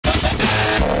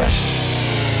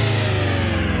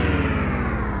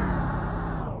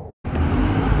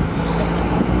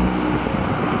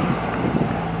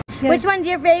Yeah. Which one's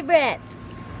your favorite?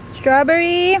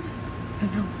 Strawberry.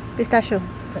 Pistachio.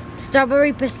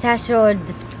 Strawberry, pistachio, or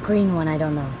the green one? I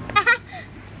don't know.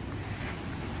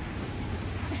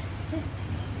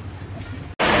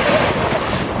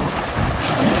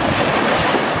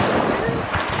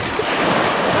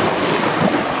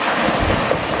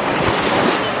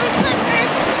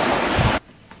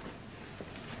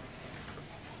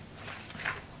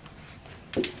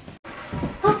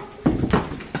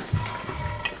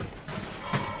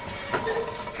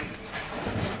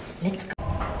 Let's go.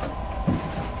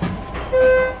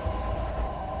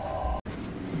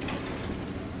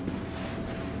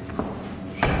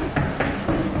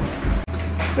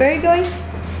 Where are you going?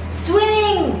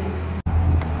 Swimming!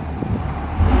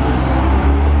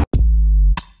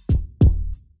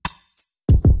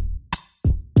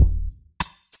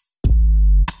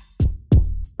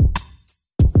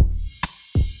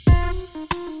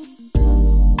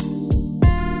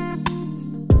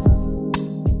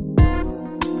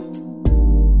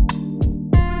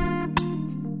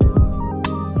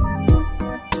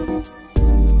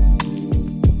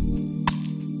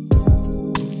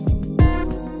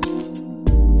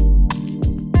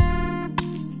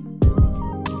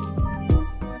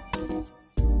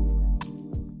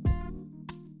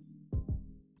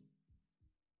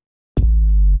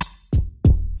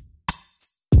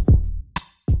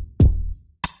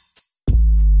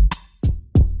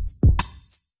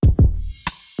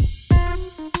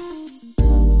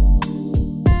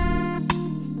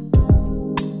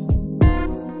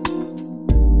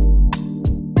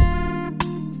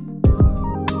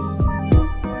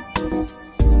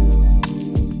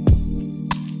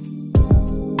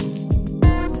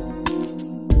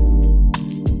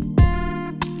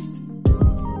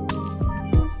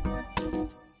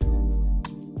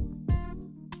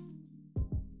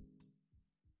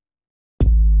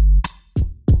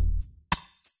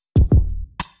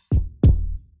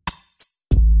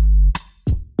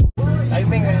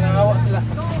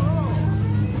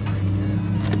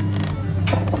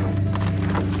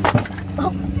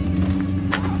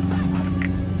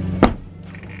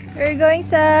 Where are you going,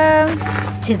 Sam?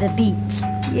 To the beach.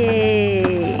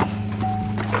 Yay!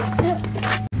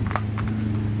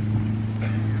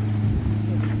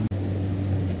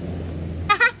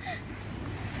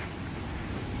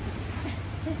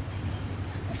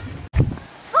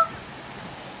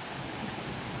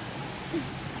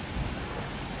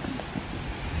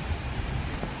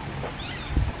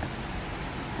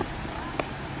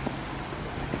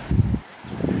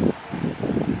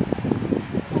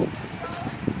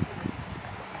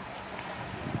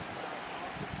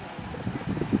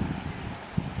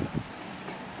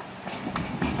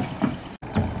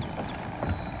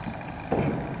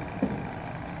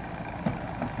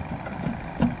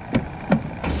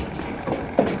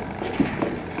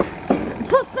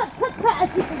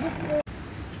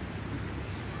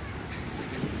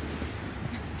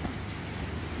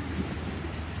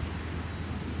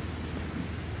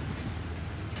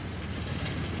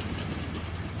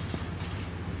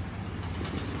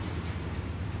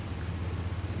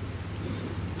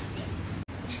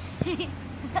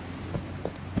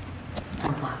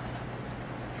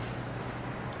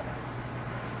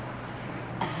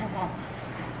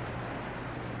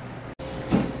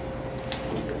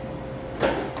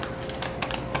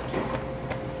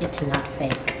 It's not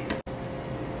fake.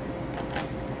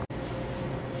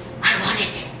 I want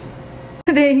it.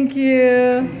 Thank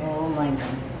you. Oh my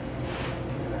god.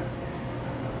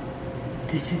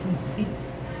 This is mine.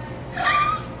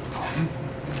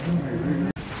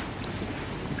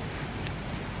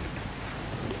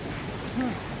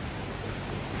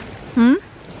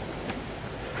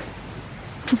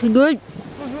 It's good.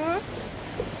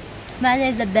 Mine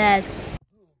is the best.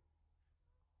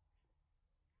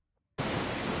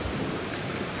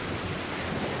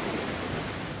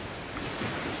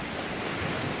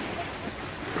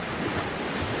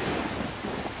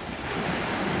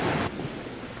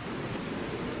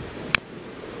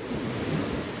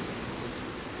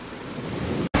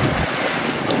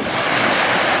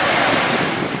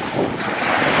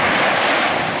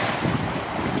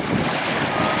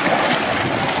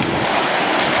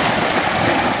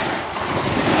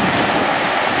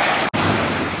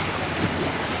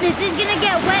 This is gonna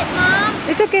get wet, Mom.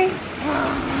 It's okay.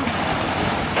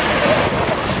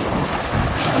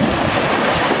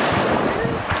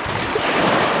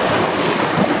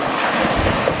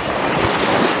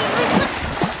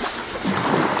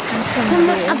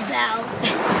 About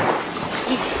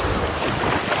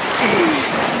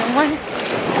one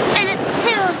and a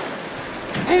two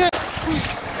and a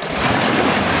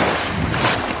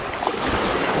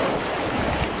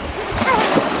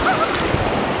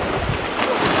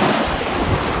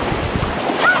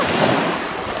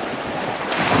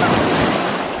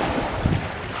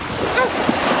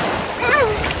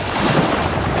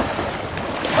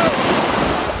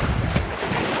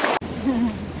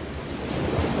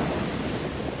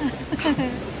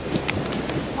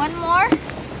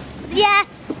Yeah.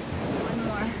 One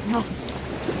more. No.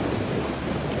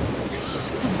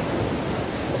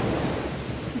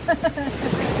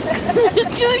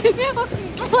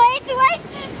 Wait.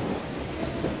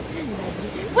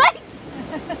 Wait.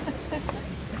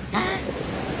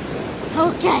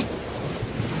 Okay.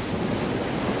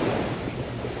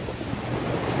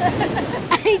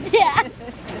 Yeah.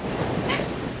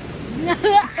 No.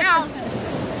 Ow.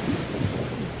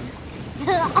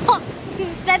 Oh,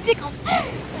 that tickles.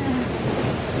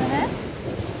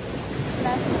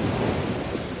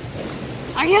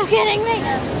 Are you kidding me?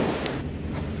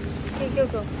 Okay,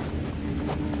 go.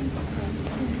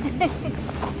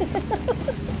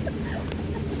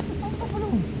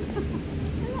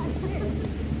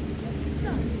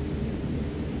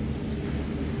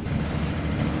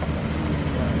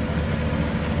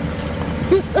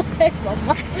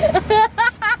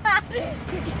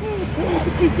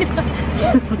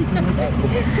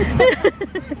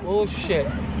 Oh shit.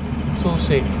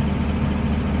 Susi.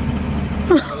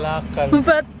 Malakan.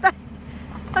 Bata.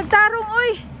 Pagtarong,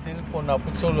 oy. Cellphone na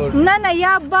put sulod.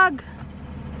 Nanayabag.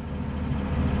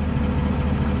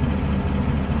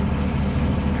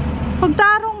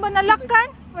 Pagtarong ba nalakan?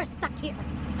 We're stuck here.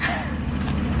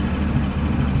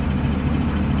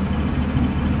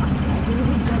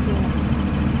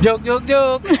 Joke.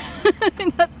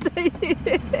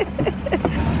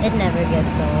 It never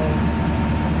gets old.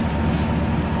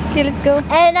 Okay, let's go.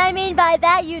 And I mean by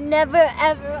that, you never,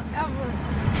 ever.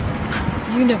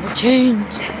 You never change.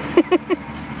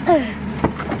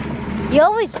 You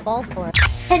always fall for it.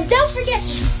 And don't forget to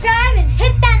subscribe and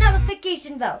hit that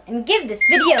notification bell. And give this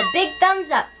video a big thumbs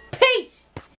up. Peace!